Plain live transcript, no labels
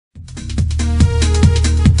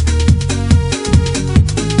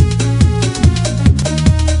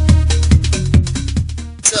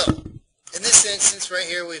right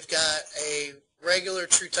here we've got a regular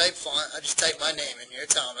true type font. I just typed my name in here,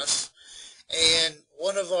 Thomas. And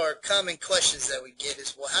one of our common questions that we get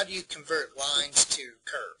is, well, how do you convert lines to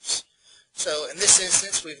curves? So in this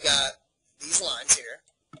instance, we've got these lines here.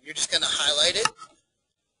 You're just going to highlight it,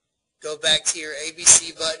 go back to your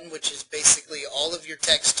ABC button, which is basically all of your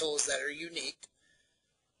text tools that are unique.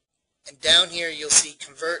 And down here you'll see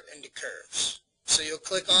convert into curves. So you'll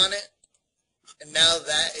click on it, and now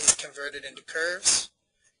that is converted into curves.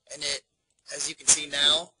 And it, as you can see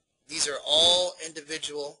now, these are all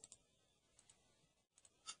individual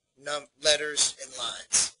letters and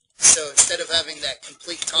lines. So instead of having that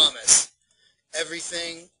complete Thomas,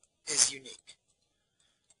 everything is unique.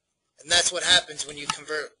 And that's what happens when you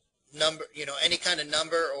convert number, any kind of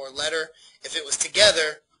number or letter. If it was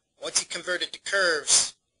together, once you convert it to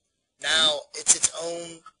curves, now it's its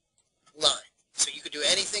own line. So you could do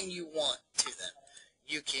anything you want to them.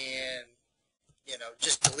 You can,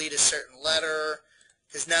 just delete a certain letter,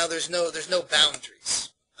 because now there's no boundaries,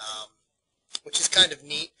 which is kind of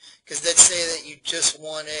neat. Because let's say that you just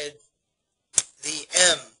wanted the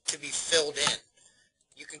M to be filled in.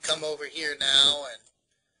 You can come over here now and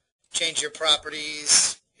change your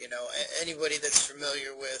properties. Anybody that's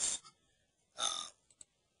familiar with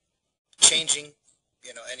changing,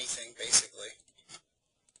 anything basically.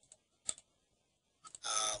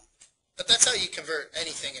 But that's how you convert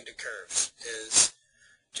anything into curves, is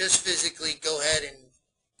just physically go ahead and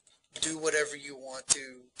do whatever you want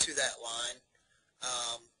to that line.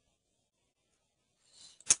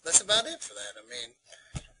 That's about it for that. I mean,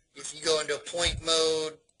 if you go into a point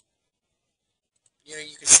mode,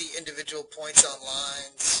 you can see individual points on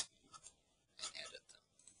lines and edit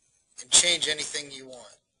them and change anything you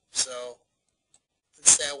want. So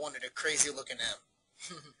let's say I wanted a crazy looking M.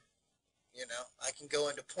 I can go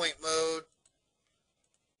into point mode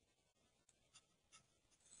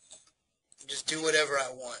and just do whatever I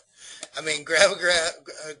want. I mean,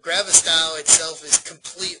 GravoStyle itself is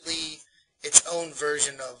completely its own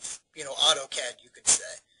version of, AutoCAD, you could say.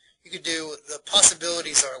 You could do, the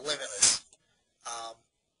possibilities are limitless.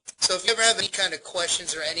 So if you ever have any kind of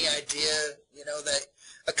questions or any idea, that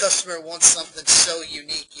a customer wants something so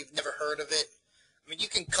unique you've never heard of it, I mean, you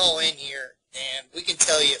can call in here and we can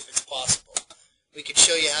tell you if it's possible. We can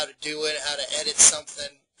show you how to do it, how to edit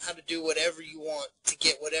something, how to do whatever you want to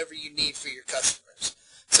get whatever you need for your customers.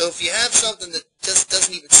 So if you have something that just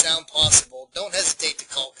doesn't even sound possible, don't hesitate to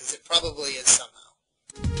call, because it probably is somehow.